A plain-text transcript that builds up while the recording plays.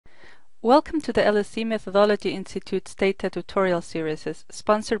Welcome to the LSE Methodology Institute STATA tutorial series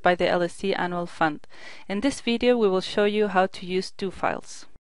sponsored by the LSE Annual Fund. In this video we will show you how to use Dofiles.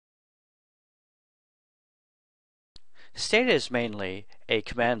 STATA is mainly a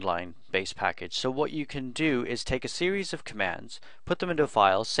command line based package, so what you can do is take a series of commands, put them into a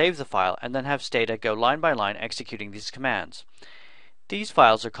file, save the file, and then have STATA go line by line executing these commands. These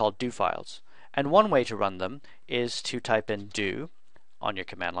files are called Dofiles, and one way to run them is to type in do on your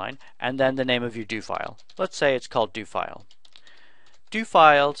command line and then the name of your do file. Let's say it's called Dofile. Do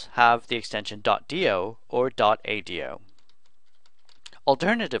files have the extension .do or .ado.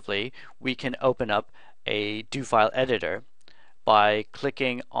 Alternatively, we can open up a Dofile editor by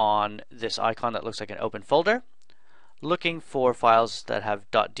clicking on this icon that looks like an open folder, looking for files that have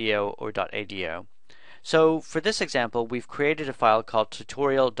 .do or .ado. So for this example, we've created a file called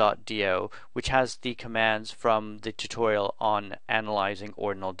tutorial.do, which has the commands from the tutorial on analyzing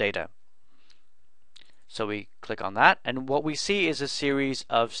ordinal data. So we click on that, and what we see is a series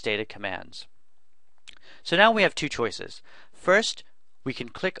of STATA commands. So now we have two choices. First, we can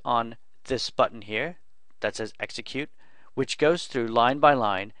click on this button here that says execute, which goes through line by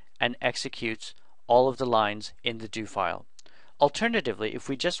line and executes all of the lines in the do file. Alternatively, if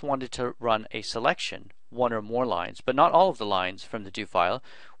we just wanted to run a selection, one or more lines, but not all of the lines from the do file,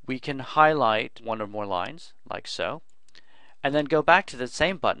 we can highlight one or more lines, like so, and then go back to the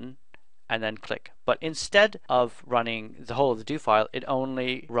same button and then click. But instead of running the whole of the do file, it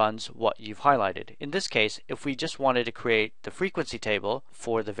only runs what you've highlighted. In this case, if we just wanted to create the frequency table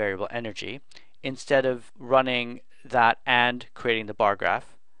for the variable energy, instead of running that and creating the bar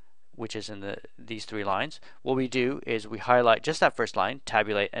graph, which is in these three lines, what we do is we highlight just that first line,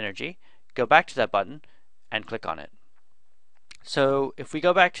 tabulate energy, go back to that button and click on it. So if we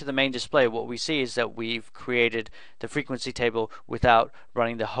go back to the main display, what we see is that we've created the frequency table without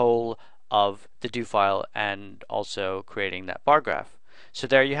running the whole of the do file and also creating that bar graph. So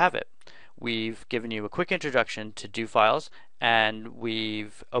there you have it. We've given you a quick introduction to do files, and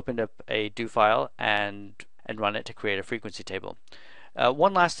we've opened up a do file and run it to create a frequency table.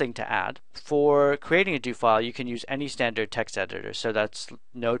 One last thing to add, for creating a do file you can use any standard text editor, so that's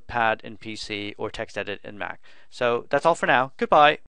Notepad in PC or TextEdit in Mac. So that's all for now. Goodbye.